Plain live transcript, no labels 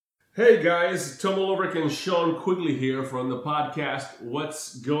Hey guys, Tom Ulrich and Sean Quigley here from the podcast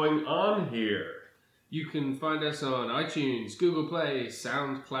What's Going On Here? You can find us on iTunes, Google Play,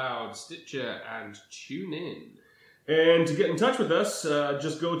 SoundCloud, Stitcher, and TuneIn. And to get in touch with us,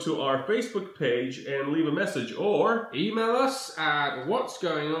 just go to our Facebook page and leave a message or email us at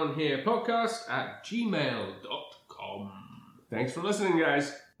what'sgoingonherepodcast@gmail.com. Thanks for listening,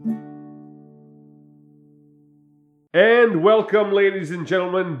 guys. And welcome, ladies and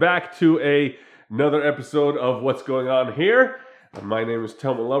gentlemen, back to another episode of What's Going On Here. My name is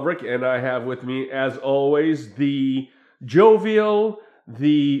Tom Ulrich, and I have with me, as always, the jovial,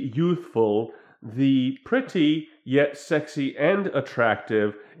 the youthful, the pretty, yet sexy and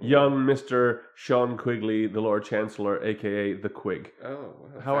attractive young Mr. Sean Quigley, the Lord Chancellor, a.k.a. the Quig. Oh,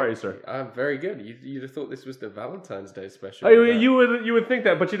 well, how are you, sir? I'm very good. You'd have thought this was the Valentine's Day special. You would think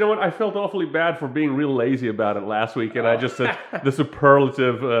that, but you know what? I felt awfully bad for being real lazy about it last week, and I just said the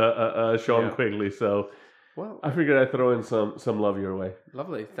superlative Sean Quigley, so well, I figured I'd throw in some love your way.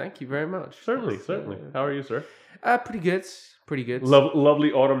 Lovely. Thank you very much. Certainly. How are you, sir? Pretty good. Pretty good.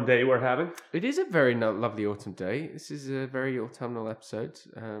 Lovely autumn day we're having. It is a very lovely autumn day. This is a very autumnal episode.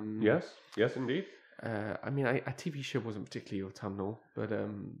 Yes, indeed. I mean, a TV show wasn't particularly autumnal, but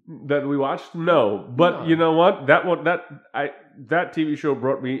that we watched, no. But you know what? That TV show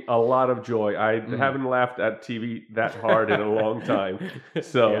brought me a lot of joy. I haven't laughed at TV that hard in a long time.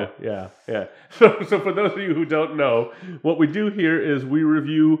 So yeah. So for those of you who don't know, what we do here is we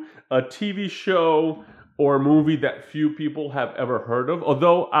review a TV show or a movie that few people have ever heard of.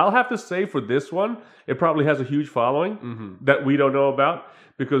 Although I'll have to say for this one, it probably has a huge following that we don't know about,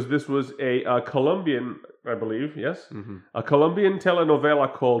 because this was a Colombian, I believe, yes? A Colombian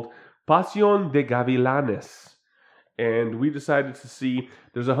telenovela called Pasión de Gavilanes. And we decided to see,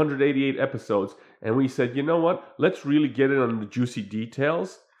 there's 188 episodes, and we said, you know what, let's really get in on the juicy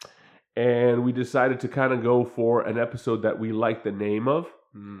details. And we decided to kind of go for an episode that we like the name of.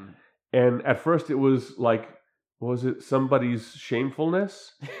 And at first it was like, was it somebody's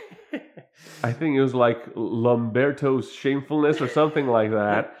shamefulness? I think it was like Lamberto's shamefulness or something like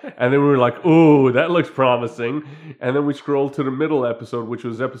that. And then we were like, ooh, that looks promising. And then we scrolled to the middle episode, which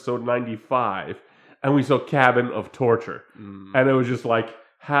was episode 95. And we saw Cabin of Torture. And it was just like,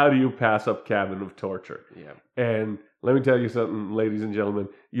 how do you pass up Cabin of Torture? Yeah. And let me tell you something, ladies and gentlemen.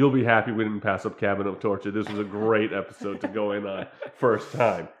 You'll be happy we didn't pass up Cabin of Torture. This was a great episode to go in on first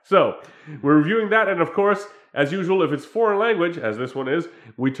time. So, we're reviewing that. And of course, as usual, if it's foreign language, as this one is,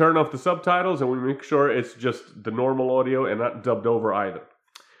 we turn off the subtitles and we make sure it's just the normal audio and not dubbed over either.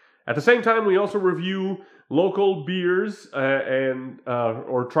 At the same time, we also review local beers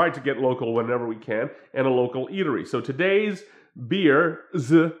or try to get local whenever we can, and a local eatery. So today's beer,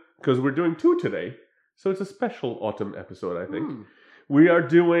 because we're doing two today, so it's a special autumn episode, I think. We are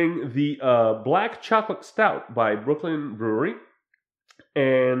doing the Black Chocolate Stout by Brooklyn Brewery,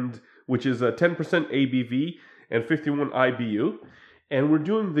 and which is a 10% ABV and 51 IBU. And we're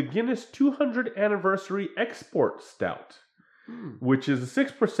doing the Guinness 200 Anniversary Export Stout, which is a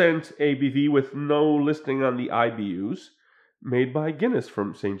 6% ABV with no listing on the IBUs, made by Guinness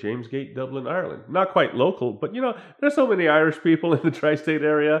from St. James Gate, Dublin, Ireland. Not quite local, but you know, there's so many Irish people in the tri-state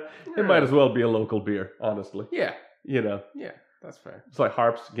area, it might as well be a local beer, honestly. Yeah. You know. Yeah, that's fair. It's like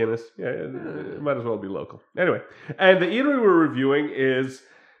Harps, Guinness. Yeah, it might as well be local. Anyway, and the eatery we're reviewing is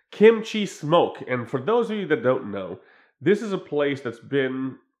Kimchi Smoke. And for those of you that don't know, this is a place that's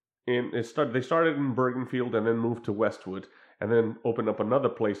been they started in Bergenfield and then moved to Westwood and then opened up another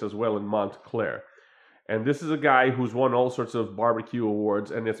place as well in Montclair. And this is a guy who's won all sorts of barbecue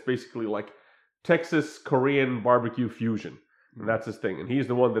awards, and it's basically like Texas-Korean barbecue fusion. And that's his thing. And he's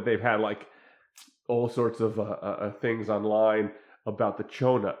the one that they've had like all sorts of things online about the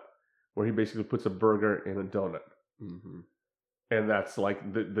chonut, where he basically puts a burger in a donut. And that's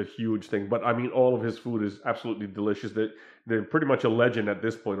like the huge thing. But I mean, all of his food is absolutely delicious. They're pretty much a legend at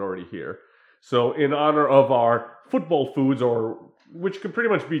this point already here. So in honor of our football foods, or which could pretty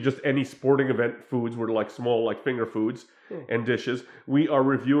much be just any sporting event foods, were like small like finger foods and dishes, we are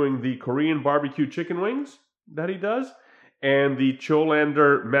reviewing the Korean barbecue chicken wings that he does and the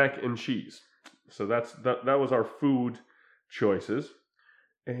Cholander mac and cheese. So that was our food choices.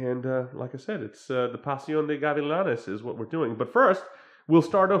 And like I said, it's the Pasión de Gavilanes is what we're doing. But first, we'll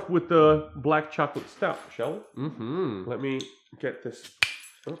start off with the Black Chocolate Stout, shall we? Let me get this.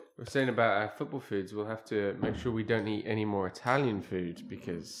 We're saying about our football foods, we'll have to make sure we don't eat any more Italian food,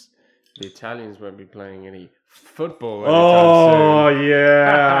 because the Italians won't be playing any football anytime soon.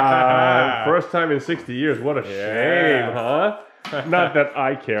 Yeah. First time in 60 years. What a shame, huh? Not that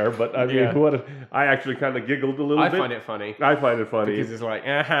I care, but I mean, Yeah. I actually kind of giggled a little I bit. find it funny. I find it funny. Because it's like,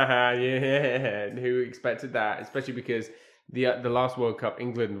 yeah, who expected that? Especially because the last World Cup,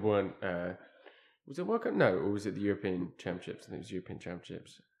 England weren't. Was it World Cup? No, or was it the European Championships? I think it was European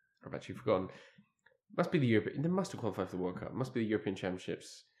Championships. I've actually forgotten. Must be the European. They must have qualified for the World Cup. Must be the European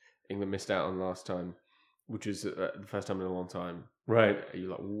Championships. England missed out on last time, which was the first time in a long time. Right. You're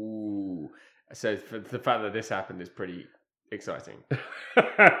like, ooh. So for the fact that this happened is pretty exciting.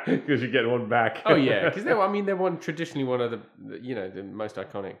 Because you get one back. Oh yeah, because they're traditionally one of the most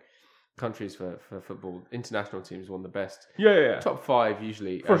iconic countries for football. International teams, one of the best. Yeah. Top 5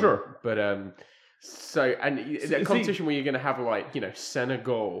 usually For sure. But a competition where you're going to have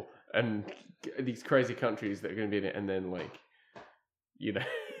Senegal and these crazy countries that are going to be in it, and then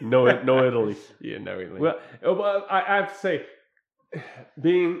no Italy. Yeah, no Italy. Well, I have to say,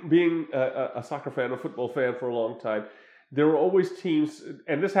 being a soccer fan, a football fan for a long time, there were always teams,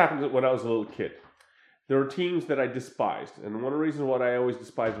 and this happened when I was a little kid. There were teams that I despised, and one of the reasons what I always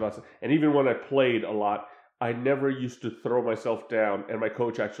despised about it, and even when I played a lot, I never used to throw myself down, and my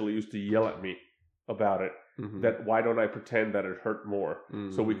coach actually used to yell at me about it. Mm-hmm. That why don't I pretend that it hurt more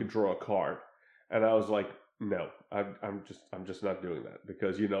so we could draw a card? And I was like, no, I'm just not doing that,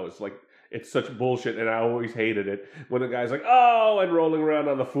 because it's such bullshit, and I always hated it when the guy's like, oh, and rolling around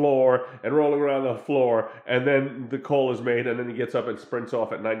on the floor, and then the call is made, and then he gets up and sprints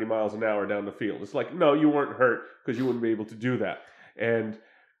off at 90 miles an hour down the field. It's like, no, you weren't hurt, because you wouldn't be able to do that. And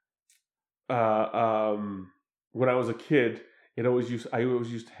when I was a kid, I always used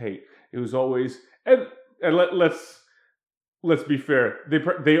to hate. It was always and let's be fair.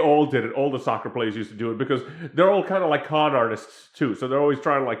 They all did it. All the soccer players used to do it, because they're all kind of like con artists too. So they're always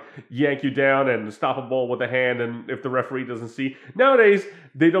trying to yank you down and stop a ball with a hand. And if the referee doesn't see, nowadays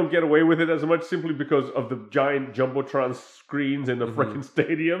they don't get away with it as much, simply because of the giant jumbotron screens in the freaking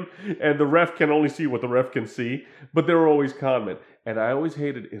stadium, and the ref can only see what the ref can see. But they were always con men. And I always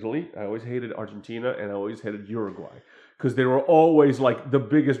hated Italy. I always hated Argentina, and I always hated Uruguay. Because they were always the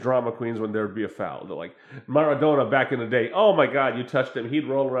biggest drama queens when there would be a foul. They're like Maradona back in the day. Oh my God, you touched him. He'd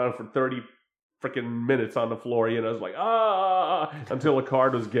roll around for 30 freaking minutes on the floor. It's like, until a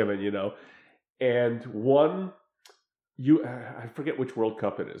card was given, And I forget which World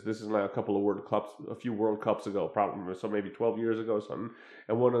Cup it is. This is now a few World Cups ago, probably, so maybe 12 years ago or something.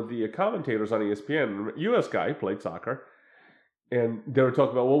 And one of the commentators on ESPN, US guy, played soccer. And they were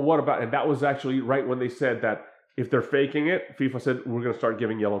talking about, well, what about, and that was actually right when they said that if they're faking it, FIFA said, we're going to start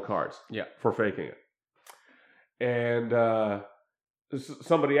giving yellow cards for faking it. And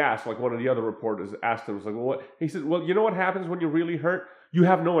somebody asked, one of the other reporters asked him, well, what? He said, well, you know what happens when you're really hurt? You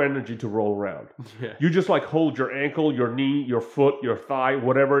have no energy to roll around. Yeah. You just hold your ankle, your knee, your foot, your thigh,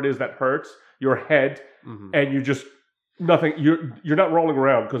 whatever it is that hurts, your head, and you just, nothing. You're not rolling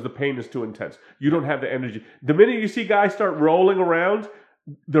around because the pain is too intense. You don't have the energy. The minute you see guys start rolling around,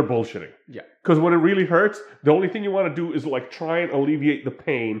 they're bullshitting. Yeah. Because when it really hurts, the only thing you want to do is try and alleviate the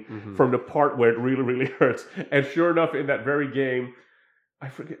pain from the part where it really, really hurts. And sure enough, in that very game, I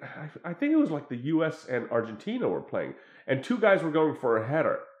forget, I think it was the US and Argentina were playing, and two guys were going for a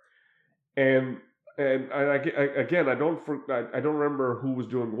header. And again, I don't remember who was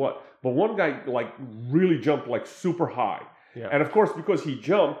doing what, but one guy really jumped super high. Yeah. And of course, because he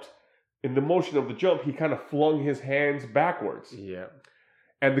jumped, in the motion of the jump, he kind of flung his hands backwards. Yeah.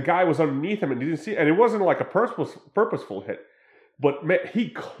 And the guy was underneath him, and he didn't see, and it wasn't a purposeful hit, but man, he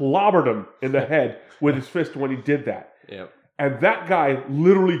clobbered him in the head with his fist when he did that. Yeah. And that guy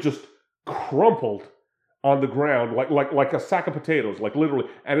literally just crumpled on the ground like a sack of potatoes, literally.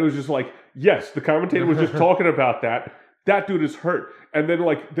 And it was just yes, the commentator was just talking about that. That dude is hurt. And then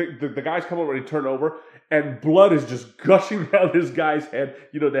the guys come over and they turn over, and blood is just gushing down this guy's head.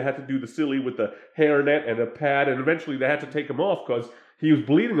 They had to do the silly with the hairnet and a pad, and eventually they had to take him off because he was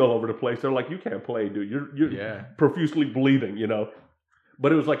bleeding all over the place. They're like, you can't play, dude. You're profusely bleeding,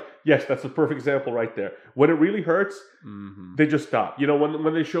 But it was yes, that's the perfect example right there. When it really hurts, they just stop.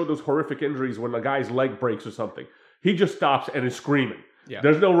 When they show those horrific injuries, when a guy's leg breaks or something, he just stops and is screaming. Yeah.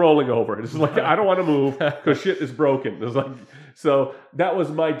 There's no rolling over. It's I don't want to move because shit is broken. It's so that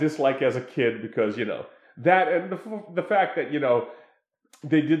was my dislike as a kid, because, that, and the fact that,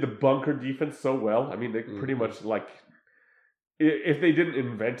 they did the bunker defense so well. I mean, they pretty much if they didn't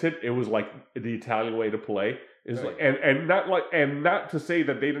invent it, it was the Italian way to play. Is right. and not to say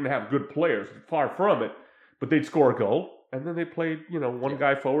that they didn't have good players, far from it, but they'd score a goal and then they played one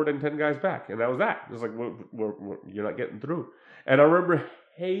guy forward and 10 guys back, and that was that. It was you're not getting through. And I remember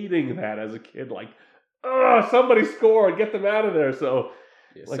hating that as a kid, somebody score, get them out of there. So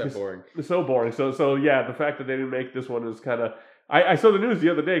so boring. It's so boring. So yeah, the fact that they didn't make this one is kind of, I saw the news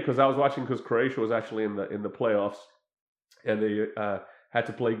the other day because I was watching because Croatia was actually in the playoffs, and they had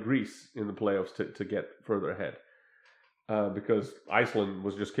to play Greece in the playoffs to get further ahead. Because Iceland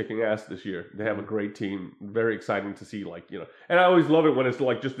was just kicking ass this year. They have a great team. Very exciting to see, like, And I always love it when it's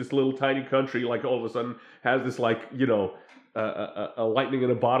like just this little tiny country, like all of a sudden has this like, a lightning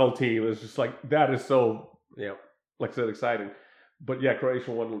in a bottle team. It's just like, that is so, like I said, exciting. But yeah,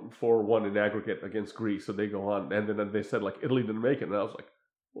 Croatia won 4-1 in aggregate against Greece, so they go on. And then they said like Italy didn't make it, and I was like,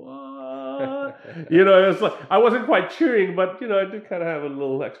 what? It's like I wasn't quite cheering, but I did kind of have a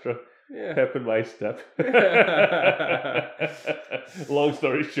little extra. Yeah. Pep in my step. Long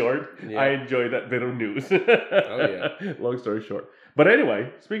story short, I enjoyed that bit of news. Oh, yeah. Long story short. But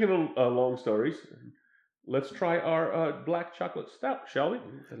anyway, speaking of long stories, let's try our black chocolate stout, shall we?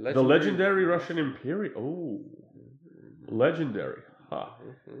 The legendary Russian Imperial. Oh, legendary. Huh.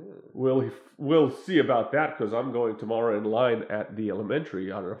 We'll see about that because I'm going tomorrow in line at the elementary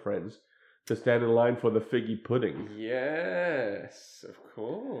on our friends to stand in line for the figgy pudding. Yes, of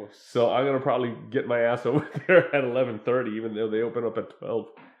course. So I'm going to probably get my ass over there at 11:30, even though they open up at 12.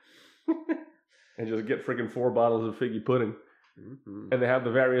 And just get freaking 4 bottles of figgy pudding. Mm-hmm. And they have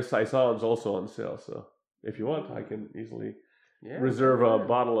the various saisons also on sale. So if you want, I can easily reserve a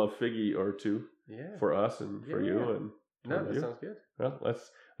bottle of figgy or two for us and for you. And that sounds good. Well,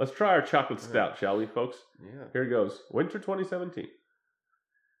 let's try our chocolate stout, shall we, folks? Yeah. Here it goes. Winter 2017.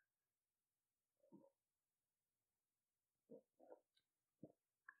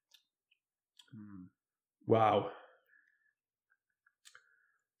 Wow.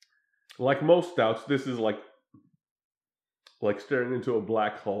 Like most stouts, this is like staring into a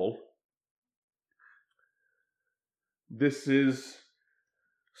black hole. This is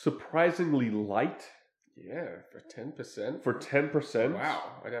surprisingly light. Yeah, for 10%. For 10%.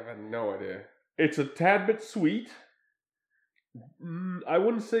 Wow, I'd have had no idea. It's a tad bit sweet. I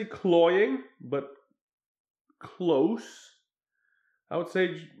wouldn't say cloying, but close. I would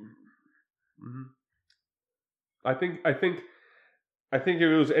say... I think if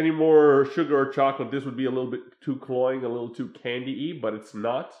it was any more sugar or chocolate, this would be a little bit too cloying, a little too candy-y, but it's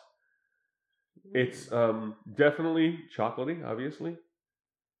not. It's definitely chocolatey, obviously.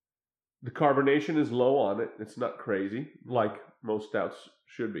 The carbonation is low on it. It's not crazy, like most stouts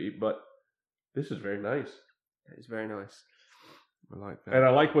should be, but this is very nice. It's very nice. I like that. And I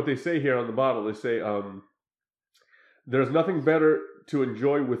like what they say here on the bottle. They say, there's nothing better to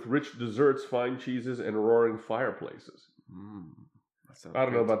enjoy with rich desserts, fine cheeses, and roaring fireplaces. I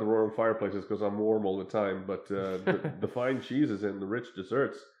don't know about the roaring fireplaces because I'm warm all the time, but the fine cheeses and the rich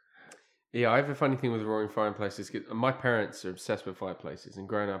desserts. Yeah, I have a funny thing with roaring fireplaces. My parents are obsessed with fireplaces, and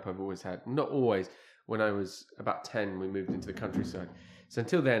growing up, I've always had, not always, when I was about 10, we moved into the countryside. So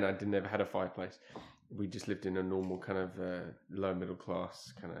until then, I never had a fireplace. We just lived in a normal kind of low middle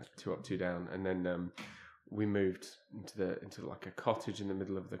class, kind of 2 up, 2 down, and then we moved into like a cottage in the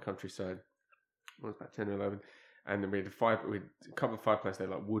middle of the countryside when I was about 10 or 11. And then we had a couple of fireplaces, they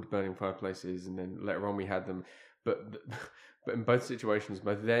like wood burning fireplaces, and then later on we had them. But in both situations,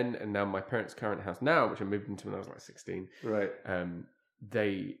 both then and now, my parents' current house now, which I moved into when I was like 16, right?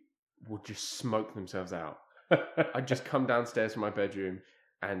 They would just smoke themselves out. I'd just come downstairs from my bedroom,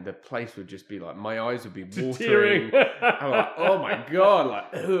 and the place would just be like, my eyes would be watering. I'm like, oh my god,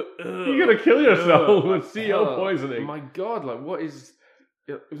 like you're gonna kill yourself with CO poisoning. My god, like what is?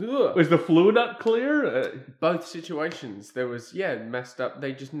 Was the flu not clear? Both situations, there was messed up.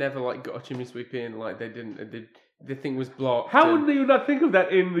 They just never like got a chimney sweep in. Like they didn't. The thing was blocked. How would you not think of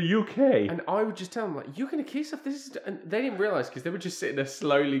that in the UK? And I would just tell them, like, you're going to kill yourself. And they didn't realise because they were just sitting there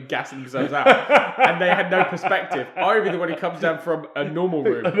slowly gassing themselves out. And they had no perspective. I would be the one who comes down from a normal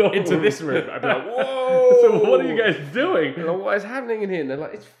room into this room. I'd be like, whoa. So what are you guys doing? Like, what is happening in here? And they're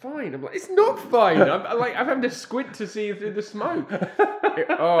like, it's fine. I'm like, it's not fine. I'm having to squint to see through the smoke.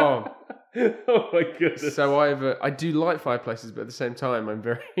 Oh my goodness. So I do like fireplaces, but at the same time, I'm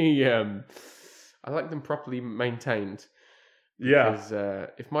very... I like them properly maintained. Yeah. Because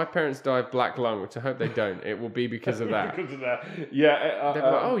if my parents die of black lung, which I hope they don't, it will be because of that. Because of that. Yeah. They're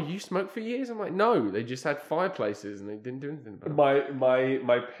like, oh, you smoked for years? I'm like, no, they just had fireplaces and they didn't do anything about it.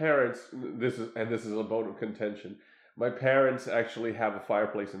 My parents, this is a bone of contention. My parents actually have a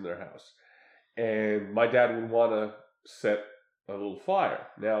fireplace in their house. And my dad would want to set a little fire.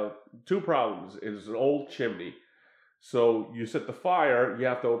 Now, 2 problems. It's an old chimney. So you set the fire, you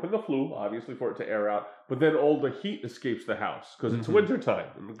have to open the flue, obviously, for it to air out. But then all the heat escapes the house because it's wintertime.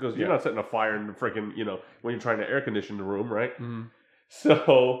 Because you're not setting a fire in the freaking, when you're trying to air condition the room, right? Mm-hmm.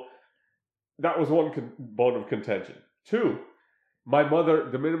 So that was one bone of contention. 2, my mother,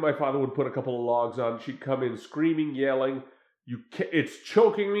 the minute my father would put a couple of logs on, she'd come in screaming, yelling, It's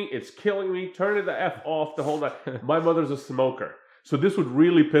choking me. It's killing me. Turn it the F off the whole night. My mother's a smoker. So this would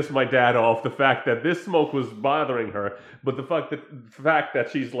really piss my dad off, the fact that this smoke was bothering her, but the fact that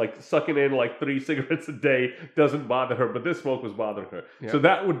she's like sucking in like 3 cigarettes a day doesn't bother her, but this smoke was bothering her. Yeah. So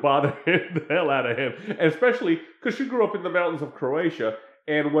that would bother the hell out of him, and especially because she grew up in the mountains of Croatia,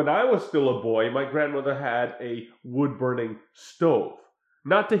 and when I was still a boy, my grandmother had a wood-burning stove.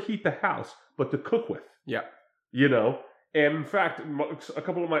 Not to heat the house, but to cook with. Yeah. You know? And in fact, a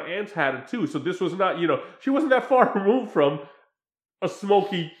couple of my aunts had it too, so this was not, she wasn't that far removed from a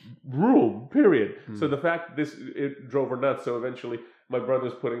smoky room, period. So the fact that it drove her nuts. So eventually, my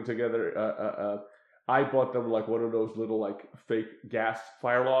brother's putting together. I bought them like one of those little like fake gas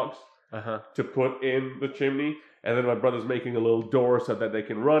fire logs to put in the chimney, and then my brother's making a little door so that they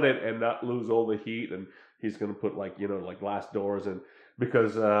can run it and not lose all the heat. And he's gonna put like glass doors, and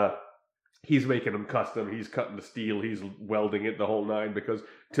because he's making them custom, he's cutting the steel, he's welding it the whole nine. Because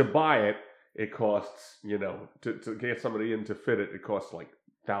to buy it. It costs, to get somebody in to fit it, it costs like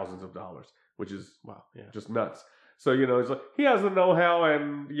thousands of dollars, which is just nuts. So, it's like he has the know-how,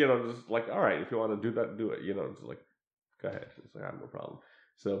 and just like, all right, if you want to do that, do it. Just like, go ahead. It's like, I have no problem.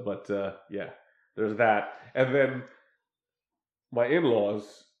 So, but there's that. And then my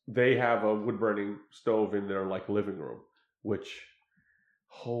in-laws, they have a wood-burning stove in their like living room, which,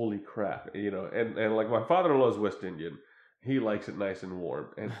 holy crap, and like my father-in-law is West Indian. He likes it nice and warm,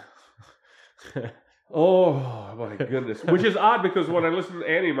 and oh my goodness. Which is odd, because when I listen to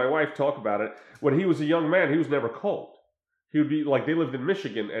Annie, my wife, talk about it, when he was a young man, he was never cold. He would be like, they lived in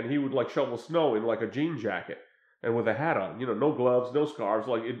Michigan, and he would like shovel snow in like a jean jacket and with a hat on, no gloves, no scarves,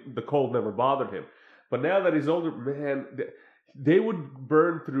 like the cold never bothered him. But now that he's older, man, they would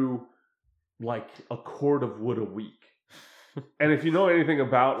burn through like a cord of wood a week. And if you know anything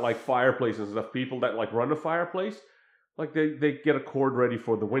about like fireplaces and stuff, people that like run a fireplace, like they get a cord ready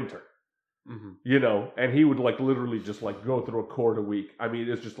for the winter. And he would like literally just like go through a cord a week. I mean,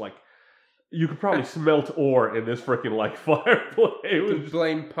 it's just like you could probably smelt ore in this freaking like fireplace. It was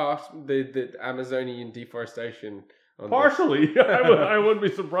blame the Amazonian deforestation on partially. I wouldn't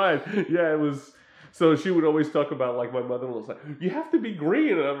be surprised. Yeah, it was. So she would always talk about like my mother was like, you have to be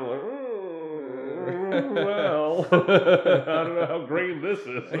green, and I'm like, well, I don't know how green this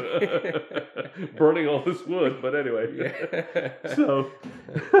is. Burning all this wood, but anyway. Yeah.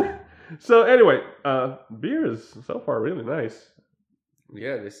 So anyway, beer is so far really nice.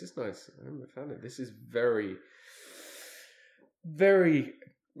 Yeah, this is nice. I haven't found it. This is very, very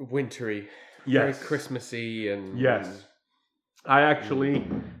wintry. Yes. Very Christmassy and yes. I actually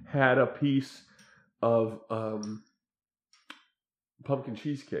had a piece of pumpkin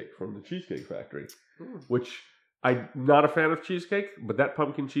cheesecake from the Cheesecake Factory, which I'm not a fan of cheesecake, but that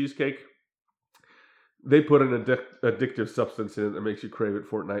pumpkin cheesecake, they put an addictive substance in it that makes you crave it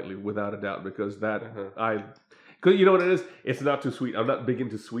fortnightly, without a doubt, because that, because you know what it is? It's not too sweet. I'm not big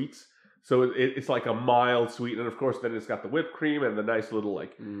into sweets. So it's like a mild sweet. And of course, then it's got the whipped cream and the nice little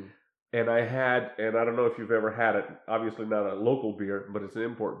like, and I don't know if you've ever had it, obviously not a local beer, but it's an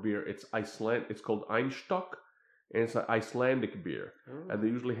import beer. It's called Einstock, and it's an Icelandic beer. And they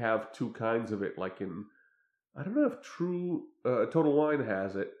usually have 2 kinds of it, like I don't know if Total Wine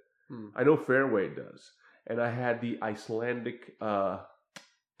has it. I know Fairway does. And I had the Icelandic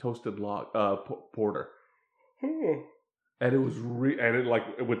toasted log porter. And it was like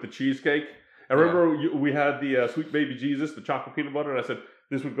with the cheesecake. I remember we had the Sweet Baby Jesus, the chocolate peanut butter, and I said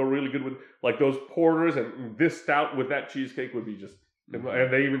this would go really good with like those porters, and this stout with that cheesecake would be just. And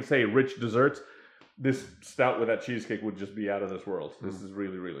they even say rich desserts. This stout with that cheesecake would just be out of this world. This is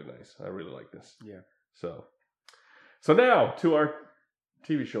really, really nice. I really like this. Yeah. So now to our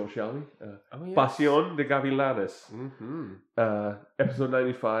TV show, shall we? Pasión de Gavilanes. Episode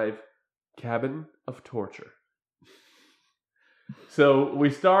 95, Cabin of Torture. So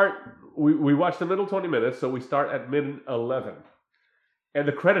we watch the middle 20 minutes, so we start at minute 11. And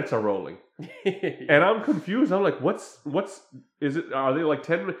the credits are rolling. And I'm confused. I'm like, are they like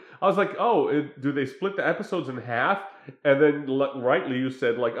 10 minutes? I was like, do they split the episodes in half? And then rightly you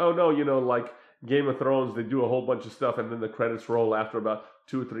said like, oh no, like Game of Thrones, they do a whole bunch of stuff and then the credits roll after about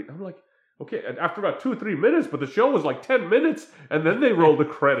 2 or 3. I'm like, okay, and after about 2 or 3 minutes, but the show was like 10 minutes and then they roll the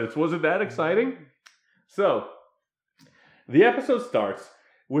credits. Was it that exciting? So, the episode starts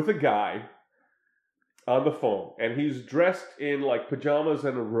with a guy on the phone, and he's dressed in like pajamas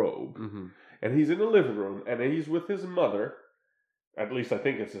and a robe, and he's in the living room, and he's with his mother. At least I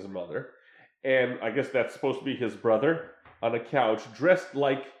think it's his mother, and I guess that's supposed to be his brother on a couch, dressed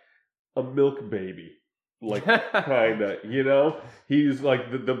like a milk baby, like kinda. He's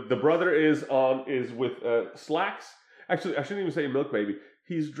like the brother is with slacks, Actually, I shouldn't even say milk baby.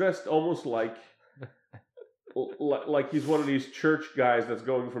 He's dressed almost like he's one of these church guys that's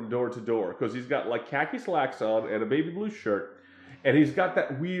going from door to door, because he's got like khaki slacks on and a baby blue shirt, and he's got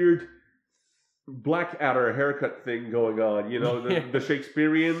that weird Blackadder haircut thing going on. You know, the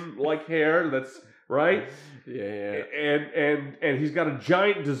Shakespearean like hair. That's right. Yeah. And he's got a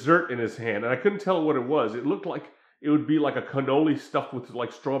giant dessert in his hand, and I couldn't tell what it was. It looked like it would be like a cannoli stuffed with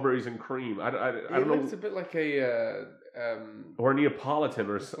like strawberries and cream. I don't know. It's a bit like a or a Neapolitan,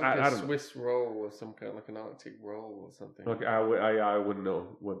 or like I a don't know. Swiss roll or some kind, like an Arctic roll or something. Okay, I wouldn't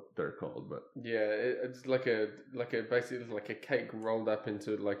know what they're called, but Yeah, it's like a basically like a cake rolled up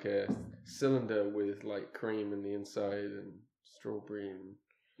into like a cylinder with like cream in the inside and strawberry and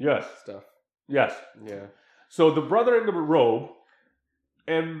yes, stuff. yes. Yeah. So the brother in the robe,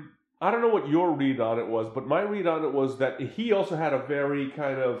 and I don't know what your read on it was, but my read on it was that he also had a very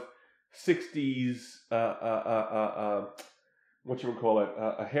kind of 60s, what you would call it,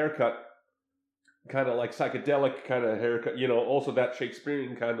 a haircut, kind of like psychedelic kind of haircut, you know, also that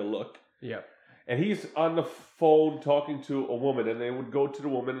Shakespearean kind of look. Yeah. And he's on the phone talking to a woman, and they would go to the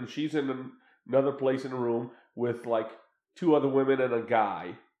woman, and she's in another place in the room with like 2 other women and a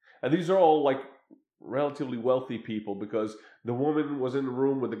guy. And these are all like relatively wealthy people, because the woman was in the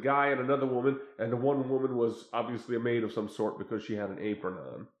room with a guy and another woman, and the one woman was obviously a maid of some sort because she had an apron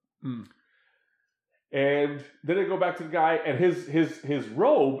on. Mm. And then they go back to the guy, and his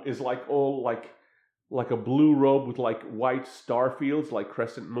robe is like all like a blue robe with like white star fields, like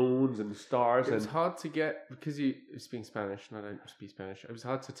crescent moons and stars. It was hard to get, because you speak Spanish and I don't speak Spanish. It was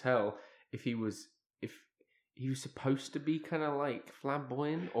hard to tell if he was supposed to be kind of like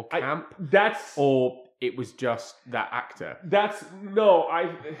flamboyant or camp, or it was just that actor.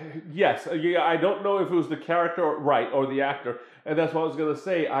 Yes, I don't know if it was the character or the actor, and that's what I was gonna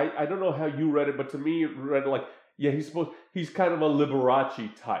say. I don't know how you read it, but to me it read like, yeah, he's kind of a Liberace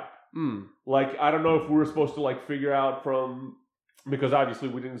type. Mm. Like, I don't know if we were supposed to like figure out from, because obviously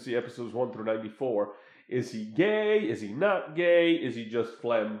we didn't see episodes 1 through 94. Is he gay? Is he not gay? Is he just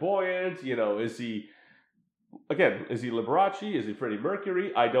flamboyant? You know, is he Liberace? Is he Freddie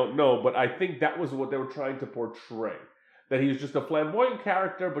Mercury? I don't know, but I think that was what they were trying to portray. That he was just a flamboyant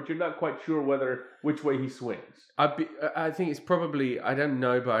character, but you're not quite sure which way he swings. I think it's probably, I don't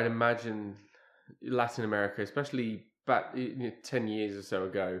know, but I'd imagine Latin America, especially back 10 years or so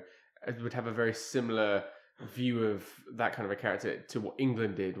ago, would have a very similar view of that kind of a character to what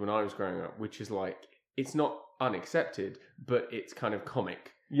England did when I was growing up, which is like, it's not unaccepted, but it's kind of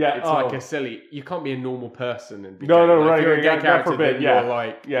comic. Yeah, it's like a silly. You can't be a normal person and be no, like, right. If you're a gay character, then yeah, you're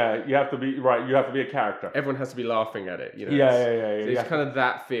like, yeah, you have to be right. You have to be a character. Everyone has to be laughing at it. You know? Yeah. So it's kind of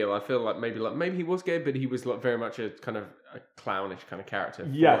that feel. I feel like maybe he was gay, but he was like very much a kind of a clownish kind of character.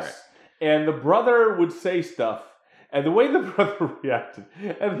 Yes, and the brother would say stuff. And the way the brother reacted,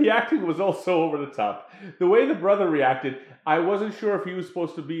 and the acting was also over the top. The way the brother reacted, I wasn't sure if he was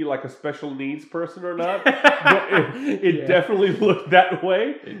supposed to be like a special needs person or not. But it definitely looked that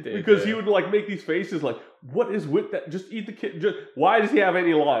way. It did, because he would like make these faces like, what is with that? Just eat the cake. Why does he have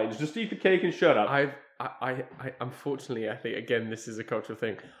any lines? Just eat the cake and shut up. I unfortunately, I think, again, this is a cultural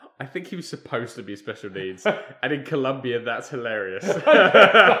thing. I think he was supposed to be special needs. And in Colombia, that's hilarious.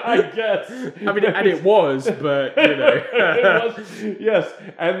 I guess. I mean, and it was, but, you know. It was, yes.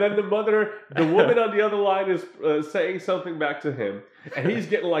 And then the woman on the other line is saying something back to him. And he's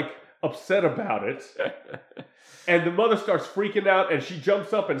getting, like, upset about it. And the mother starts freaking out, and she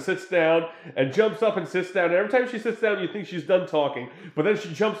jumps up and sits down, and jumps up and sits down. And every time she sits down, you think she's done talking. But then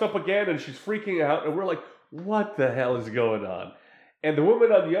she jumps up again, and she's freaking out. And we're like, what the hell is going on? And the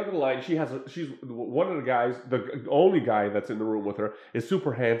woman on the other line, she's one of the guys, the only guy that's in the room with her, is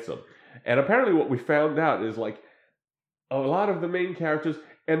super handsome. And apparently what we found out is like a lot of the main characters,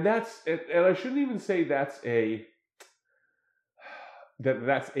 and I shouldn't even say that's a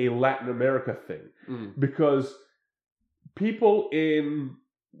Latin America thing, because people in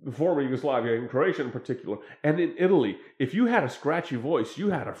the former Yugoslavia, in Croatia in particular, and in Italy, if you had a scratchy voice,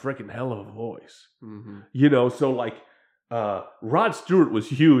 you had a freaking hell of a voice. Mm-hmm. You know, so like Rod Stewart was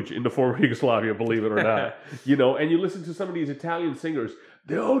huge in the former Yugoslavia, believe it or not. You know, and you listen to some of these Italian singers,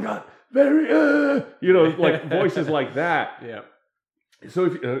 they all got very, you know, like voices like that. Yeah. So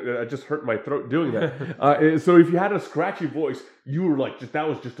if I just hurt my throat doing that. So if you had a scratchy voice, you were like, that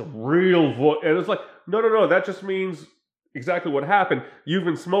was just a real voice. And it's like, no, that just means exactly what happened. You've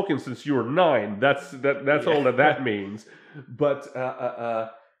been smoking since you were 9. That's all that means. But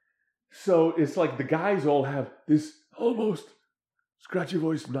so it's like the guys all have this almost scratchy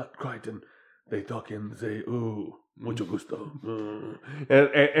voice, not quite, and they talk and say, ooh, mucho gusto,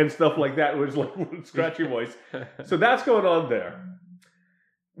 and stuff like that, which like scratchy voice. So that's going on there.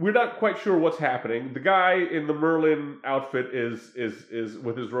 We're not quite sure what's happening. The guy in the Merlin outfit is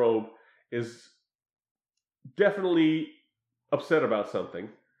with his robe is definitely upset about something,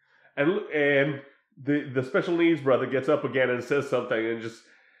 and the special needs brother gets up again and says something,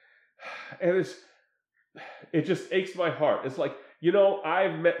 and it just aches my heart. It's like,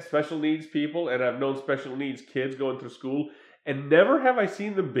 I've met special needs people and I've known special needs kids going through school, and never have I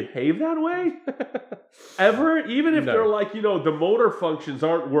seen them behave that way. Ever. Even if they're like, the motor functions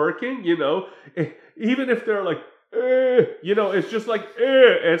aren't working, even if they're like, it's just like,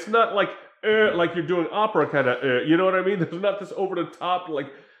 it's not like you're doing opera kind of, you know what I mean? There's not this over the top,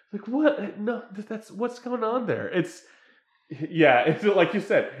 like what? No, that's what's going on there. It's like you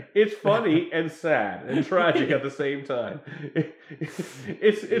said, it's funny and sad and tragic at the same time.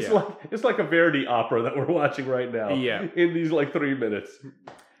 It's like a Verdi opera that we're watching right now. Yeah. In these like 3 minutes.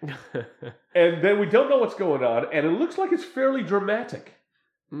 And then we don't know what's going on, and it looks like it's fairly dramatic.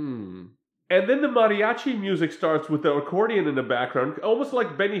 And then the mariachi music starts with the accordion in the background, almost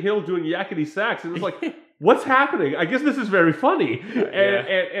like Benny Hill doing yakety sax, and it's like, what's happening? I guess this is very funny.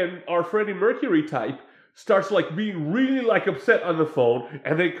 And our Freddie Mercury type starts like being really like upset on the phone,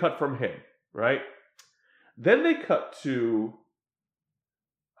 and they cut from him, right? Then they cut to...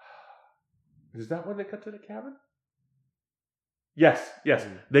 Is that when they cut to the cabin? Yes.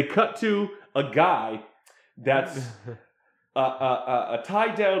 They cut to a guy that's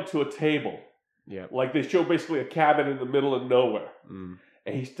tied down to a table. Yeah. Like they show basically a cabin in the middle of nowhere. And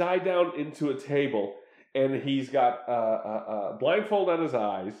he's tied down into a table, and he's got a blindfold on his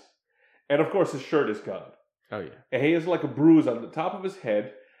eyes. And of course his shirt is gone. Oh yeah. And he has like a bruise on the top of his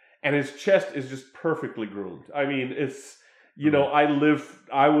head, and his chest is just perfectly groomed. I mean, it's,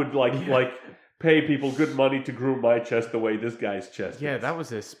 I would like pay people good money to groom my chest the way this guy's chest is. Yeah, that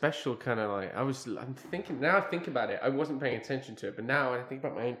was a special kind of like, I'm thinking, now I think about it, I wasn't paying attention to it, but now I think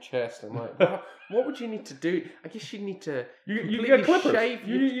about my own chest, I'm like, what would you need to do? I guess you need to you get clippers. Shave,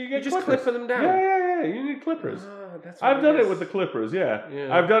 you get just clippers. clip them down. Yeah, you need clippers. That's I've done it with the clippers, yeah.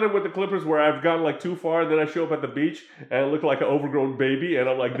 I've done it with the clippers where I've gone like too far, and then I show up at the beach and I look like an overgrown baby, and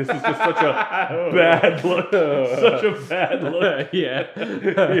I'm like, this is just such a bad look. Such a bad look. Yeah.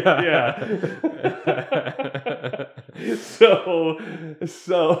 So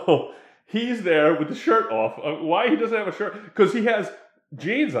he's there with the shirt off. Why he doesn't have a shirt? Because he has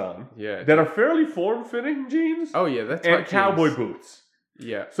jeans on that are fairly form-fitting jeans. Oh yeah, that's and cowboy jeans. Boots.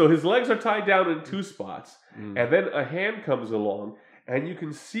 Yeah. So his legs are tied down in two spots, and then a hand comes along, and you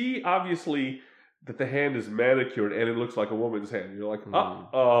can see obviously that the hand is manicured, and it looks like a woman's hand. You're like,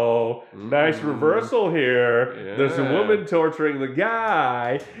 nice reversal here. Yeah. There's a woman torturing the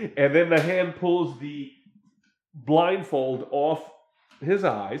guy, and then the hand pulls the blindfold off his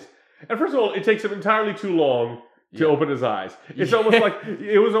eyes. And first of all, it takes him entirely too long to open his eyes. It's almost like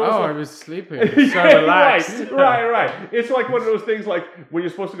it was almost. I was sleeping. So relaxed. Right. It's like one of those things like when you're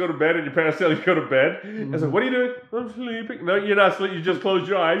supposed to go to bed and your parents tell you to go to bed. It's like, what are you doing? I'm sleeping. No, you're not sleeping. You just close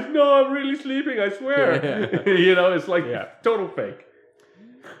your eyes. No, I'm really sleeping. I swear. It's like total fake.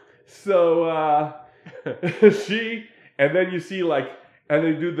 So and then you see and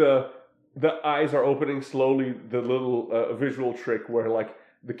they do the eyes are opening slowly. The little visual trick where like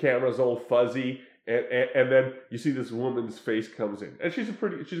the camera's all fuzzy. And then you see this woman's face comes in, and she's a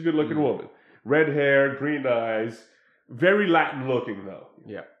good looking woman, red hair, green eyes, very Latin looking though.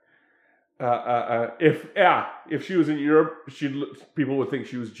 Yeah. If she was in Europe, people would think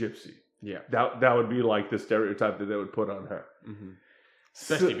she was gypsy. Yeah. That would be like the stereotype that they would put on her. Mm-hmm.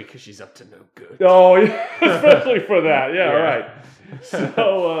 Especially because she's up to no good. Oh, yeah, especially for that. Yeah, right.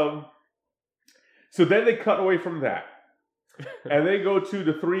 So then they cut away from that. And they go to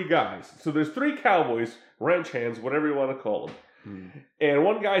the three guys. So there's three cowboys, ranch hands, whatever you want to call them. And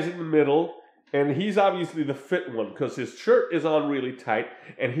one guy's in the middle, and he's obviously the fit one because his shirt is on really tight,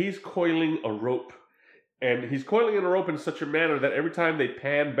 and he's coiling a rope. And he's coiling in a rope in such a manner that every time they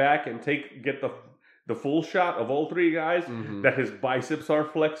pan back and get the full shot of all three guys, that his biceps are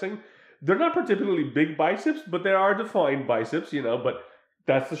flexing. They're not particularly big biceps, but they are defined biceps, but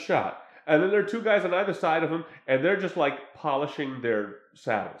that's the shot. And then there are two guys on either side of him, and they're just like polishing their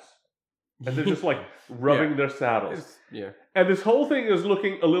saddles. And they're just like rubbing their saddles. And this whole thing is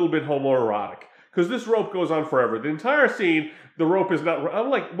looking a little bit homoerotic. Because this rope goes on forever. The entire scene, the rope is not... I'm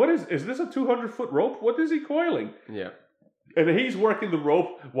like, what is this a 200-foot rope? What is he coiling? Yeah. And he's working the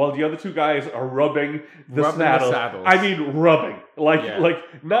rope while the other two guys are rubbing the saddles. I mean, rubbing. Like,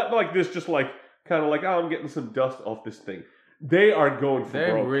 not like this, just like, kind of like, I'm getting some dust off this thing. They are going for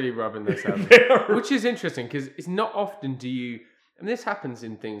They're broke. really rubbing this out. They are- Which is interesting because it's not often do you, and this happens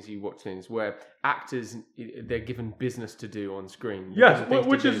in things you watch things where actors, they're given business to do on screen. Yes, Given things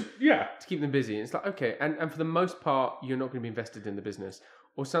which to is, do yeah. to keep them busy. And it's like, okay, and for the most part, you're not going to be invested in the business.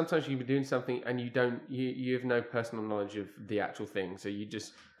 Or sometimes you can be doing something and you have no personal knowledge of the actual thing. So you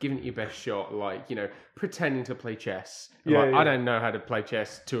just giving it your best shot, like, pretending to play chess. Yeah, Like, yeah. I don't know how to play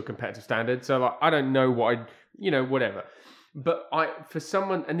chess to a competitive standard. So like, I don't know what whatever. But for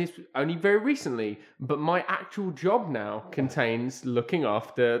someone, and this only very recently, but my actual job now contains looking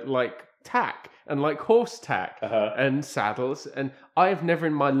after like tack and like horse tack Uh-huh. and saddles. And I have never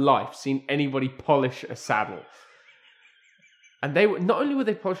in my life seen anybody polish a saddle. And they were not only were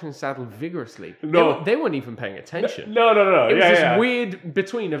they polishing the saddle vigorously, No. they weren't even paying attention. No. It was yeah, this yeah. weird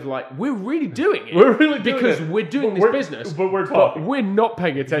between of like, we're really doing it. We're really doing because it. we're doing But this business, but we're talking. we're not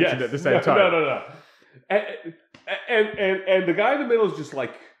paying attention Yes. at the same No, time. No. And the guy in the middle is just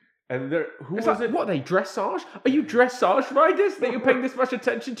like, and there, who It's was like, it? what, are they dressage? Are you dressage riders that you're paying this much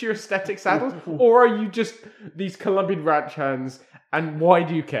attention to your aesthetic saddles? Or are you just these Colombian ranch hands, and why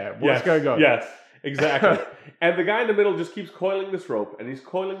do you care? What's Yes, going on? Yes, exactly. And the guy in the middle just keeps coiling this rope, and he's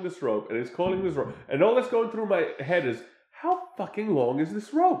coiling this rope, and he's coiling this rope. And all that's going through my head is, how fucking long is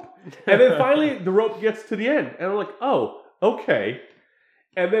this rope? And then finally, the rope gets to the end, and I'm like, oh, okay.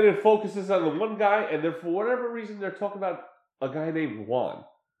 And then it focuses on the one guy, and then for whatever reason, they're talking about a guy named Juan.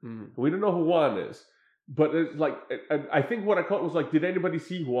 Mm. We don't know who Juan is. But it's like, I think what I caught was like, did anybody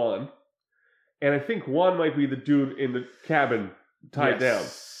see Juan? And I think Juan might be the dude in the cabin tied down.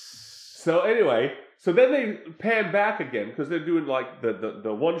 So anyway, so then they pan back again because they're doing like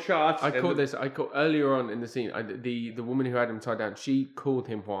the one shots. I caught earlier on in the scene. The woman who had him tied down, she called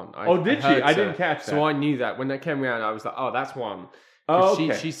him Juan. Did she? I didn't catch that. So I knew that when that came around, I was like, oh, that's Juan. Oh,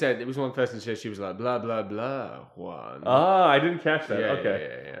 okay. She said it was one person. She was like blah blah blah Juan. I didn't catch that. Yeah,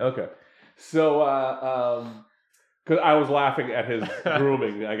 Okay, yeah. Okay. So because I was laughing at his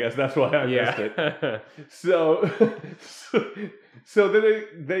grooming, I guess that's why I missed it. So then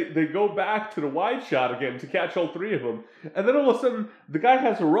they go back to the wide shot again to catch all three of them, and then all of a sudden the guy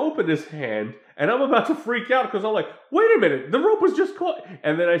has a rope in his hand, and I'm about to freak out because I'm like, wait a minute, the rope was just caught,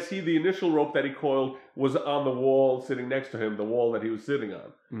 and then I see the initial rope that he coiled was on the wall sitting next to him, the wall that he was sitting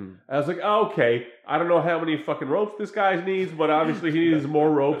on. Mm. I was like, okay, I don't know how many fucking ropes this guy needs, but obviously he needs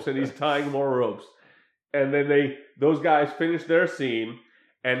more ropes, and he's tying more ropes. And then those guys finish their scene,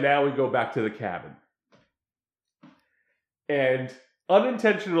 and now we go back to the cabin. And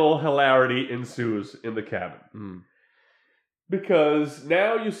unintentional hilarity ensues in the cabin. Mm. Because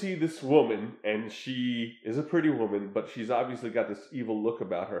now you see this woman, and she is a pretty woman, but she's obviously got this evil look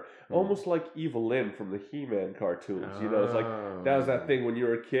about her. Almost like Evil Lynn from the He-Man cartoons. You know, it's like, that was that thing when you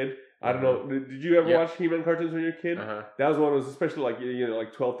were a kid. I don't know, did you ever watch He-Man cartoons when you were a kid? Uh-huh. That was one that was especially like,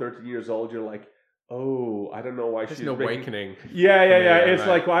 like 12, 13 years old. You're like, oh, I don't know why It's she's an making... awakening. Yeah. Yeah, It's like,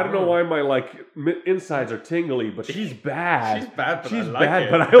 like, well, I don't know why my insides are tingly, but she's bad. She's bad, but She's I like bad,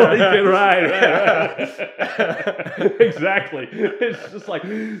 it. but I like it. Right. Exactly. It's just like,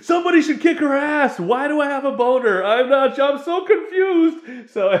 somebody should kick her ass. Why do I have a boner? I'm so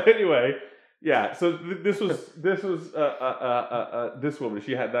confused. So anyway, yeah. So this was this woman.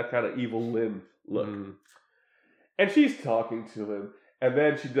 She had that kind of Evil Lynn look, and she's talking to him, and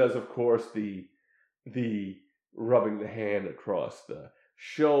then she does, of course, the rubbing the hand across the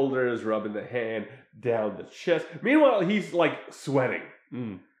shoulders, rubbing the hand down the chest. Meanwhile, he's like sweating.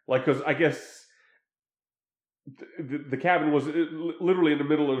 Like, because I guess the cabin was literally in the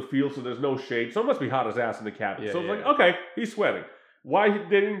middle of the field, so there's no shade. So it must be hot as ass in the cabin. So it's like, okay, he's sweating. Why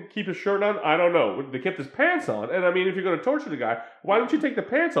they didn't keep his shirt on, I don't know. They kept his pants on. And I mean, if you're going to torture the guy, why don't you take the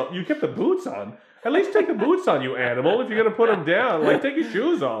pants off? You kept the boots on. At least take the boots on, you animal. If you're going to put them down, like, take your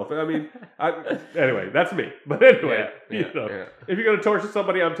shoes off. I mean, anyway, that's me. But anyway, if you're going to torture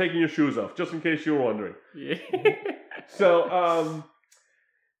somebody, I'm taking your shoes off, just in case you were wondering. So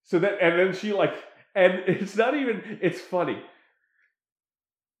then she like, and it's not even, it's funny.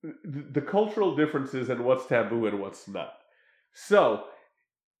 The cultural differences and what's taboo and what's not. So,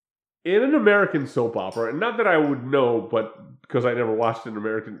 in an American soap opera, and not that I would know, but because I never watched an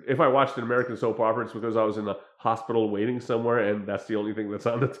American, if I watched an American soap opera, it's because I was in a hospital waiting somewhere, and that's the only thing that's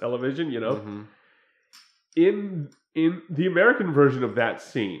on the television, you know? Mm-hmm. In the American version of that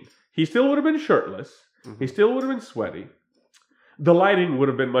scene, he still would have been shirtless, he still would have been sweaty. The lighting would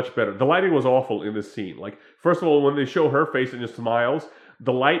have been much better. The lighting was awful in this scene. Like, first of all, when they show her face and just smiles,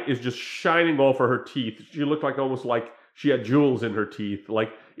 the light is just shining off of her teeth. She looked like almost like she had jewels in her teeth.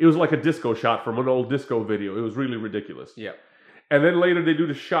 Like, it was like a disco shot from an old disco video. It was really ridiculous. Yeah. And then later they do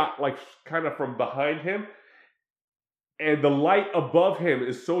the shot, like, kind of from behind him. and the light above him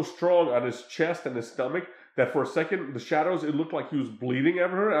is so strong on his chest and his stomach that for a second, the shadows, it looked like he was bleeding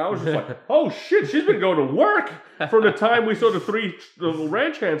everywhere. And I was just like, oh shit, she's been going to work from the time we saw the 3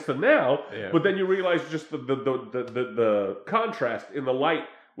 ranch hands to now. Yeah. But then you realize just the contrast in the light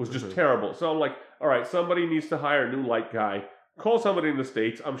was just terrible. So I'm like, all right, somebody needs to hire a new light guy. Call somebody in the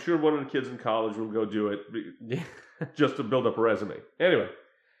States. I'm sure one of the kids in college will go do it just to build up a resume. Anyway,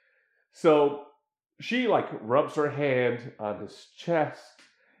 so she like rubs her hand on his chest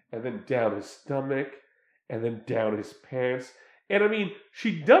and then down his stomach and then down his pants. And I mean,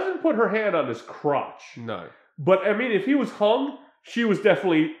 she doesn't put her hand on his crotch. No. But I mean, if he was hung, she was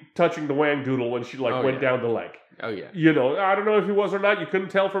definitely touching the wang doodle when she went down the leg. Oh, yeah. You know, I don't know if he was or not. You couldn't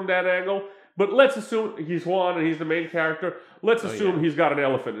tell from that angle. But let's assume he's Juan and he's the main character. Let's assume he's got an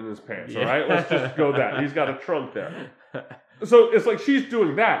elephant in his pants, all right? Let's just go that. He's got a trunk there. So it's like she's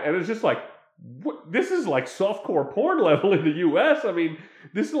doing that. And it's just like, what? This is like softcore porn level in the U.S. I mean,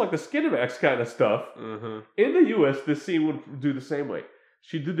 this is like the Skinemax kind of stuff. Mm-hmm. In the U.S., this scene would do the same way.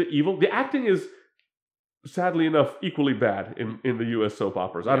 She did the evil. The acting is, sadly enough, equally bad in the U.S. soap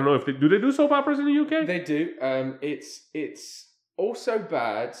operas. I don't know if they do soap operas in the U.K.? They do. It's also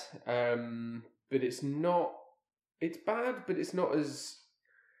bad, but it's not. It's bad, but it's not as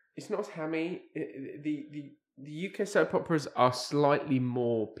hammy. The UK soap operas are slightly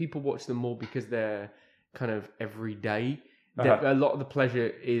more. People watch them more because they're kind of everyday. A lot of the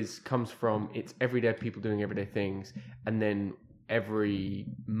pleasure comes from it's everyday people doing everyday things, and then every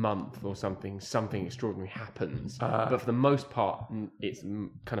month or something extraordinary happens. But for the most part, it's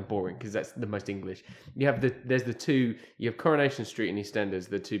kind of boring because that's the most English. You have you have Coronation Street and EastEnders,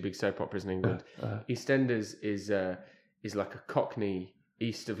 the 2 big soap operas in England. EastEnders is like a Cockney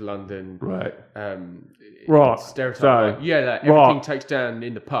east of London, right? Right. Stereotype. Like, everything takes down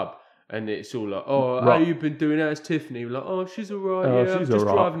in the pub. And it's all like, how you been doing? How's Tiffany? We're like, oh, she's all right. I'm just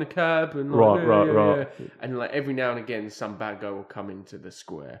driving a cab. And like, right. And like every now and again, some bad guy will come into the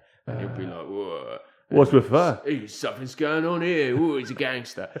square and he'll be like, whoa. What's with that? Something's going on here. Ooh, he's a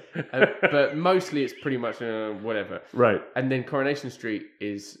gangster. But mostly it's pretty much whatever. Right. And then Coronation Street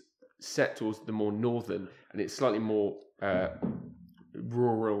is set towards the more northern, and it's slightly more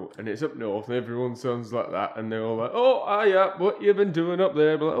rural, and it's up north, and everyone sounds like that, and they're all like, yeah, what you been doing up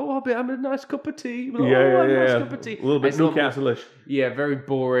there? But like, I'll be having a nice cup of tea. Like, nice cup of tea. A little bit Newcastle-ish. Yeah, very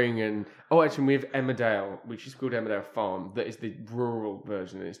boring. And actually, we have Emmerdale, which is called Emmerdale Farm. That is the rural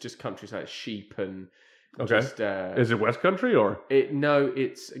version. It's just countryside, sheep and. Okay. Is it West Country or?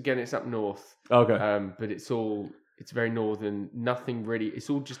 It's up north. Okay. But it's very northern. Nothing really. It's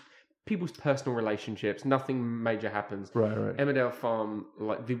all just people's personal relationships. Nothing major happens. Right. Emmerdale Farm,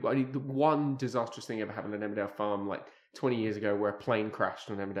 like the one disastrous thing ever happened on Emmerdale Farm, like 20 years ago, where a plane crashed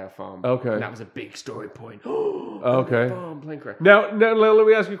on Emmerdale Farm. Okay. And that was a big story point. Okay. Farm, plane crash. Now, let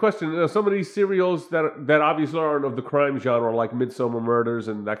me ask you a question. Some of these serials that obviously aren't of the crime genre, like Midsomer Murders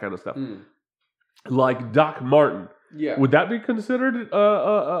and that kind of stuff, like Doc Martin. Yeah. Would that be considered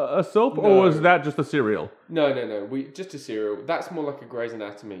a soap, or was that just a serial? No. Just a serial. That's more like a Grey's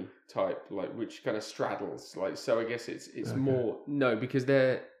Anatomy type, like which kind of straddles. Like, so I guess it's more because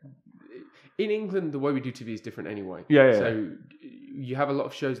they're in England. The way we do TV is different anyway. Yeah. So you have a lot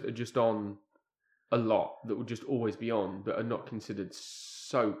of shows that are just on a lot that will just always be on, but are not considered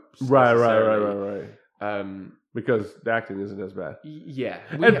soaps. Right. Because the acting isn't as bad. Yeah.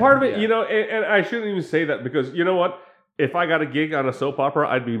 And part of it, and I shouldn't even say that because you know what? If I got a gig on a soap opera,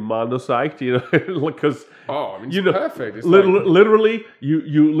 I'd be mondo psyched, because it's perfect. It's literally,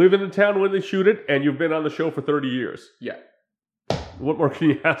 you live in the town when they shoot it, and you've been on the show for 30 years. Yeah. What more can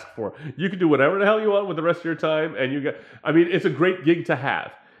you ask for? You can do whatever the hell you want with the rest of your time, and it's a great gig to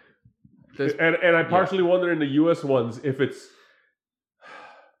have. And I partially wonder in the U.S. ones if it's,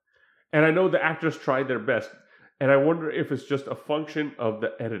 and I know the actors tried their best. And I wonder if it's just a function of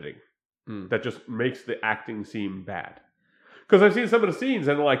the editing that just makes the acting seem bad. Because I've seen some of the scenes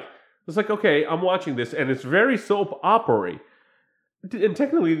and it's like, okay, I'm watching this and it's very soap opera-y. And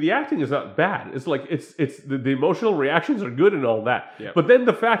technically the acting is not bad. It's like, it's the emotional reactions are good and all that. Yep. But then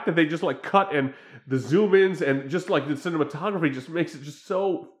the fact that they just cut and the zoom ins and just the cinematography just makes it just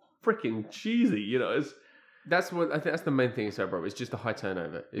so freaking cheesy, it's... That's what I think. That's the main thing in soap opera. It's just the high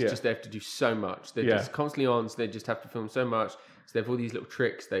turnover. It's just they have to do so much. They're just constantly on, so they just have to film so much. So they have all these little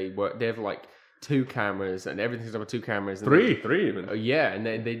tricks. They have 2 cameras and everything's on 2 cameras. And 3 even.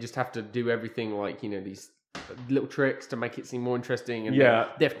 And they just have to do everything these little tricks to make it seem more interesting. And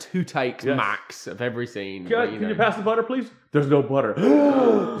they have 2 takes max of every scene. Can you pass the butter, please? There's no butter.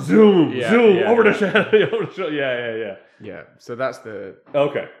 Zoom over the shadow. Yeah. Yeah. So that's the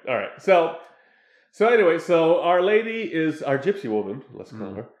okay. All right. So. So anyway, so our gypsy woman, let's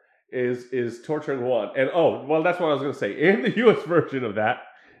call her, is torturing Juan. And that's what I was going to say. In the U.S. version of that,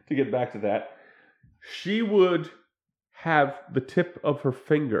 to get back to that, she would have the tip of her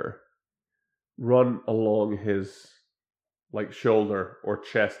finger run along his shoulder or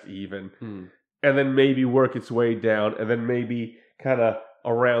chest even, and then maybe work its way down, and then maybe kind of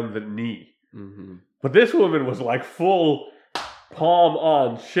around the knee. Mm-hmm. But this woman was full palm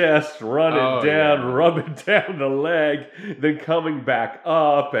on chest, running down, rubbing down the leg, then coming back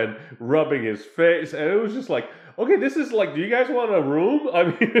up and rubbing his face. And it was just okay, this is do you guys want a room? I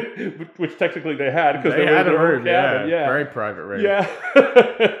mean, which technically they had because they had a room. Yeah, very private room. Yeah.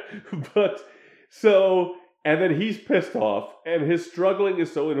 But so, and then he's pissed off and his struggling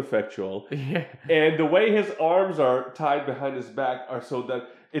is so ineffectual. Yeah. And the way his arms are tied behind his back are so that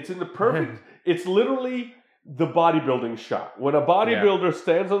it's in the perfect, it's literally the bodybuilding shot. When a bodybuilder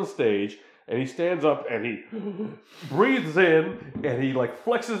stands on stage and he stands up and he breathes in and he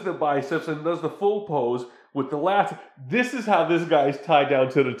flexes the biceps and does the full pose with the lats. This is how this guy's tied down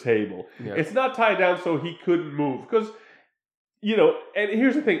to the table. Yeah. It's not tied down so he couldn't move. Because, and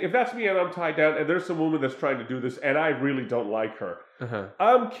here's the thing. If that's me and I'm tied down and there's some woman that's trying to do this and I really don't like her,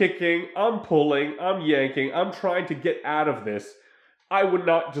 I'm kicking, I'm pulling, I'm yanking, I'm trying to get out of this. I would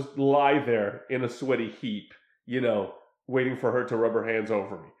not just lie there in a sweaty heap, waiting for her to rub her hands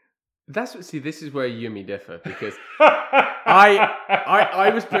over me. This is where you and me differ, because I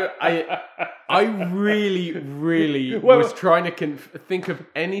really was trying to think of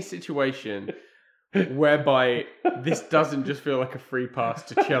any situation whereby this doesn't just feel like a free pass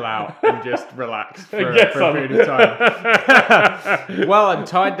to chill out and just relax for a period of time. Well, I'm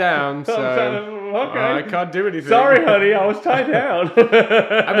tied down, so I can't do anything. Sorry, honey, I was tied down.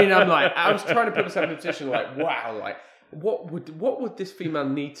 I mean, I was trying to put myself in a position wow, what would this female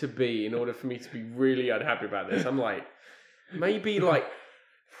need to be in order for me to be really unhappy about this? I'm maybe it's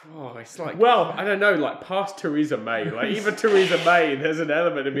I don't know, past Theresa May. Even Theresa May, there's an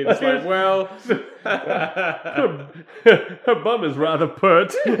element of me that's well... her bum is rather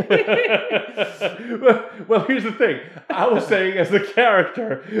pert. Well, here's the thing. I was saying as the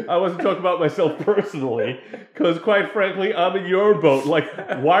character, I wasn't talking about myself personally, because quite frankly, I'm in your boat.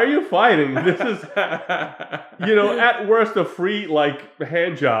 Why are you fighting? This is, at worst, a free,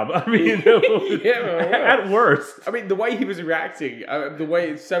 hand job. I mean, at worst. I mean, the way he was reacting, the way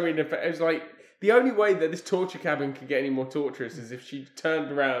it's so ineffective, it was the only way that this torture cabin could get any more torturous is if she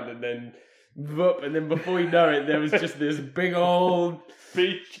turned around and then and then before you know it, there was just this big old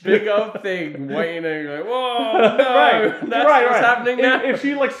thing waiting and whoa, no, that's what's happening now. If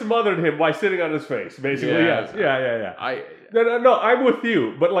she smothered him by sitting on his face, basically, yes. Yeah. No, I'm with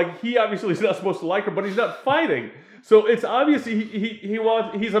you, but he obviously is not supposed to like her, but he's not fighting. So it's obvious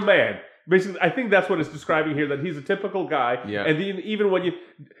he's a man. Basically, I think that's what it's describing here, that he's a typical guy. Yeah. And even when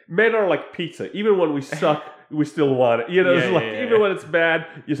men are like pizza. Even when we suck, we still want it. Even when it's bad,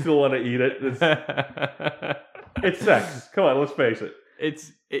 you still want to eat it. It's sex. Come on, let's face it.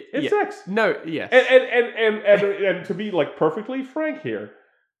 It's sex. No, yes. And to be perfectly frank here,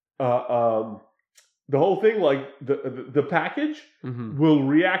 the whole thing, the package will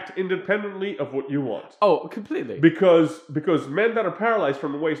react independently of what you want. Oh, completely. Because men that are paralyzed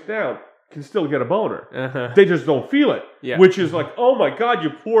from the waist down can still get a boner. Uh-huh. They just don't feel it. Yeah. Which is oh my God, you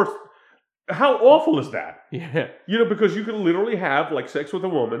poor... How awful is that? Yeah. Because you can literally have sex with a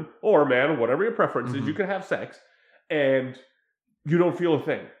woman or a man, whatever your preference is, you can have sex and you don't feel a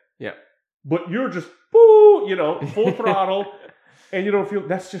thing. Yeah. But you're just, full throttle and you don't feel...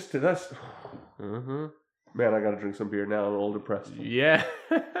 That's... Mm-hmm. Man, I gotta drink some beer now. I'm a little depressed. Yeah.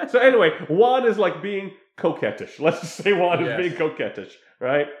 So anyway, Juan is being coquettish. Let's just say Juan is being coquettish,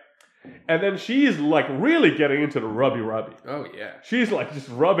 right? And then she's really getting into the rubby. Oh yeah. She's just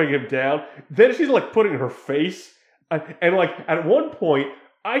rubbing him down. Then she's putting her face, and at one point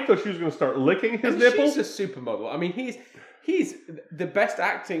I thought she was gonna start licking his nipples. She's a supermodel. I mean, he's the best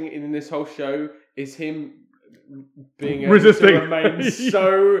acting in this whole show is him being resisting, to remain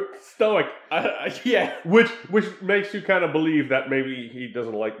so stoic. Yeah, which makes you kind of believe that maybe he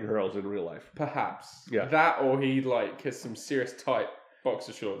doesn't like girls in real life. Perhaps. Yeah. That, or he has some serious tight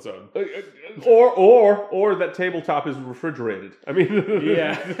boxer shorts on. Or that tabletop is refrigerated. I mean,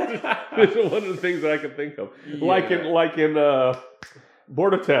 yeah, it's one of the things that I can think of. Yeah. Like in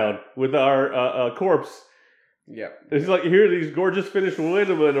Border Town with our corpse. Yeah, it's here are these gorgeous Finnish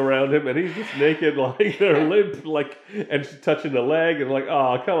women around him, and he's just naked, they're limp, and she's touching the leg, and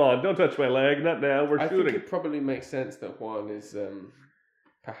oh, come on, don't touch my leg, not now, we're shooting. I think it probably makes sense that Juan is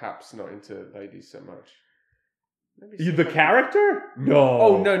perhaps not into ladies so much. The character? No.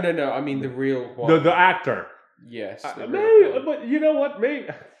 Oh no! I mean the real one. The actor. Yes. But you know what? Maybe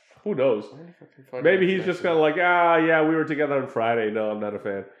who knows? Maybe he's just kind of like, yeah, we were together on Friday. No, I'm not a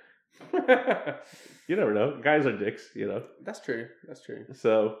fan. You never know. Guys are dicks, you know. That's true.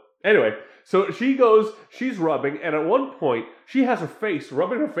 So anyway, so she's rubbing, and at one point she has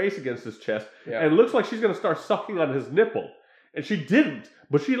rubbing her face against his chest, and it looks like she's gonna start sucking on his nipple, and she didn't,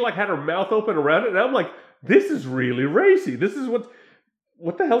 but she like had her mouth open around it, and I'm like, this is really racy. This is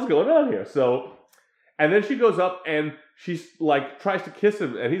what the hell's going on here? So, and then she goes up and she's like tries to kiss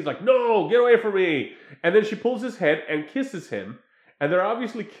him, and he's like, no, get away from me. And then she pulls his head and kisses him, and they're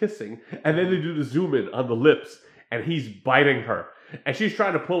obviously kissing, and then they do the zoom in on the lips, and he's biting her, and she's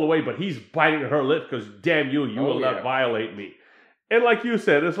trying to pull away, but he's biting her lip because damn you will not violate me. And like you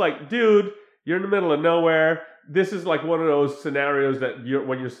said, it's like, dude, you're in the middle of nowhere. This is like one of those scenarios that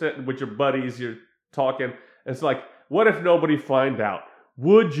when you're sitting with your buddies, you're talking. It's like, what if nobody find out?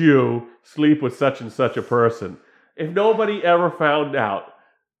 Would you sleep with such and such a person? If nobody ever found out,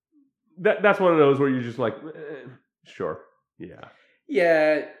 that's one of those where you're just like, sure, yeah.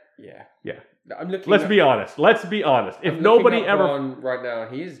 I'm looking. Let's be honest. If nobody ever right now,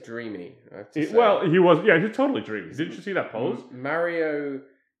 he is dreamy. He was. Yeah, he's totally dreamy. Didn't you see that pose? Mario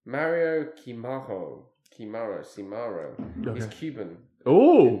Kimaro. He's Cuban.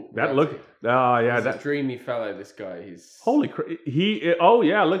 Oh, that look. Oh, yeah, he's a dreamy fellow. This guy. He's holy crap. Oh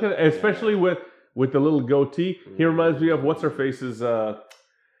yeah, look at it. Especially with the little goatee. He reminds me of what's her face's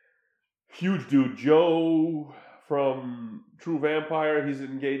huge dude, Joe from True Vampire. He's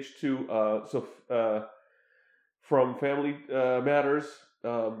engaged to from Family Matters,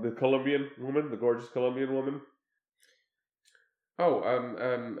 the Colombian woman, the gorgeous Colombian woman.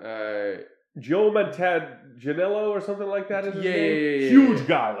 Joe Manganiello or something like that is his name. Huge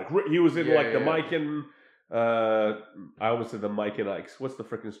guy. Like he was in the Mike and I almost said the Mike and Ike's. What's the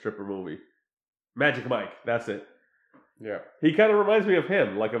freaking stripper movie? Magic Mike. That's it. Yeah. He kind of reminds me of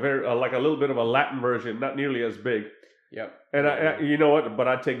him, like a little bit of a Latin version, not nearly as big. Yep. And I you know what? But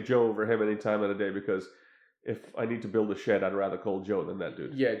I'd take Joe over him any time of the day because if I need to build a shed, I'd rather call Joe than that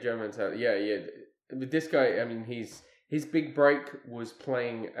dude. Yeah, Joe Manganiello. Yeah. But this guy, I mean, his big break was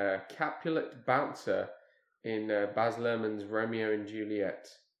playing a Capulet bouncer in Baz Luhrmann's Romeo and Juliet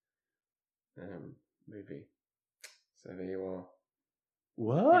movie. So there you are.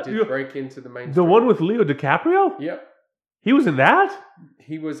 What? He did break into the mainstream. The one with Leo DiCaprio? Yep. He was in that?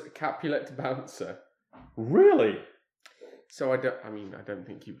 He was a Capulet bouncer. Really? So I don't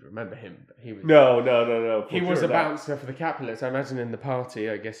think you remember him, but he was. No. He was a bouncer for the Capulets. I imagine in the party,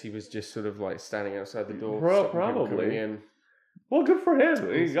 I guess he was just sort of like standing outside the door. Probably. Well, good for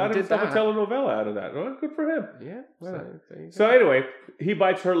him. He got himself a telenovela out of that. Well, good for him. Yeah. So anyway, he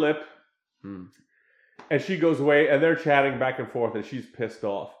bites her lip, and she goes away, and they're chatting back and forth, and she's pissed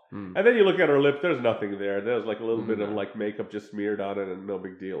off. And then you look at her lip. There's nothing there. There's like a little bit of like makeup just smeared on it, and no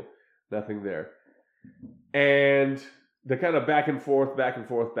big deal. Nothing there. And they're kind of back and forth,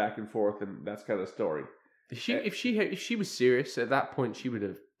 and that's kind of the story. If she was serious at that point, she would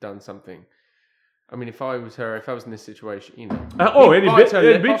have done something. I mean, if I was her, if I was in this situation, you know.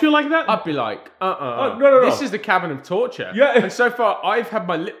 It beat you like that? I'd be like, no. This is the cabin of torture. Yeah. And so far, I've had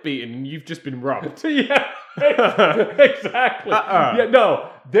my lip beaten and you've just been rubbed. Yeah. Exactly. Yeah, no.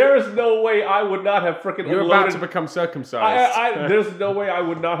 There is no way I would not have freaking You're unloaded. about to become circumcised. There's no way I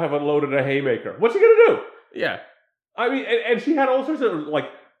would not have unloaded a haymaker. What's he going to do? Yeah. I mean, and she had all sorts of, like,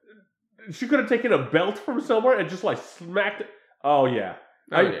 she could have taken a belt from somewhere and just, like, smacked it. Oh, yeah.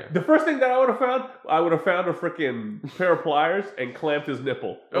 The first thing that I would have found a freaking pair of pliers and clamped his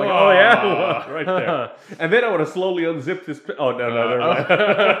nipple. Like, yeah, right there. And then I would have slowly unzipped his. Oh no, never mind.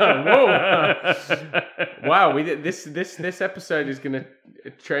 Whoa! Wow, we did this episode is going to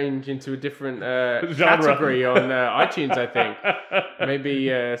change into a different category on iTunes. I think maybe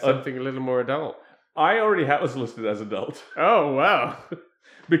something a little more adult. I already was listed as adult. Oh wow.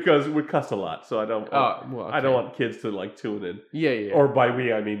 Because we cuss a lot, so I don't. Okay. I don't want kids to like tune in. Yeah. Or by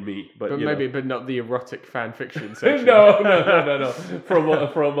we, I mean me. But maybe, but not the erotic fan fiction section. No. From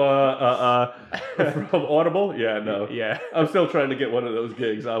Audible, yeah, no. Yeah, I'm still trying to get one of those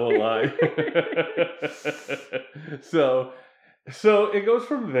gigs. I won't lie. So it goes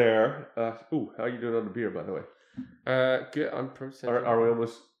from there. How are you doing on the beer, by the way? Good. I'm processing.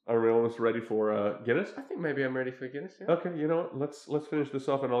 Are we almost ready for Guinness? I think maybe I'm ready for Guinness. Yeah. Okay, you know what? Let's finish this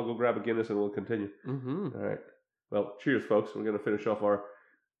off, and I'll go grab a Guinness, and we'll continue. Mm-hmm. All right. Well, cheers, folks. We're going to finish off our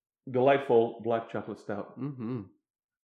delightful black chocolate stout. Mm-hmm.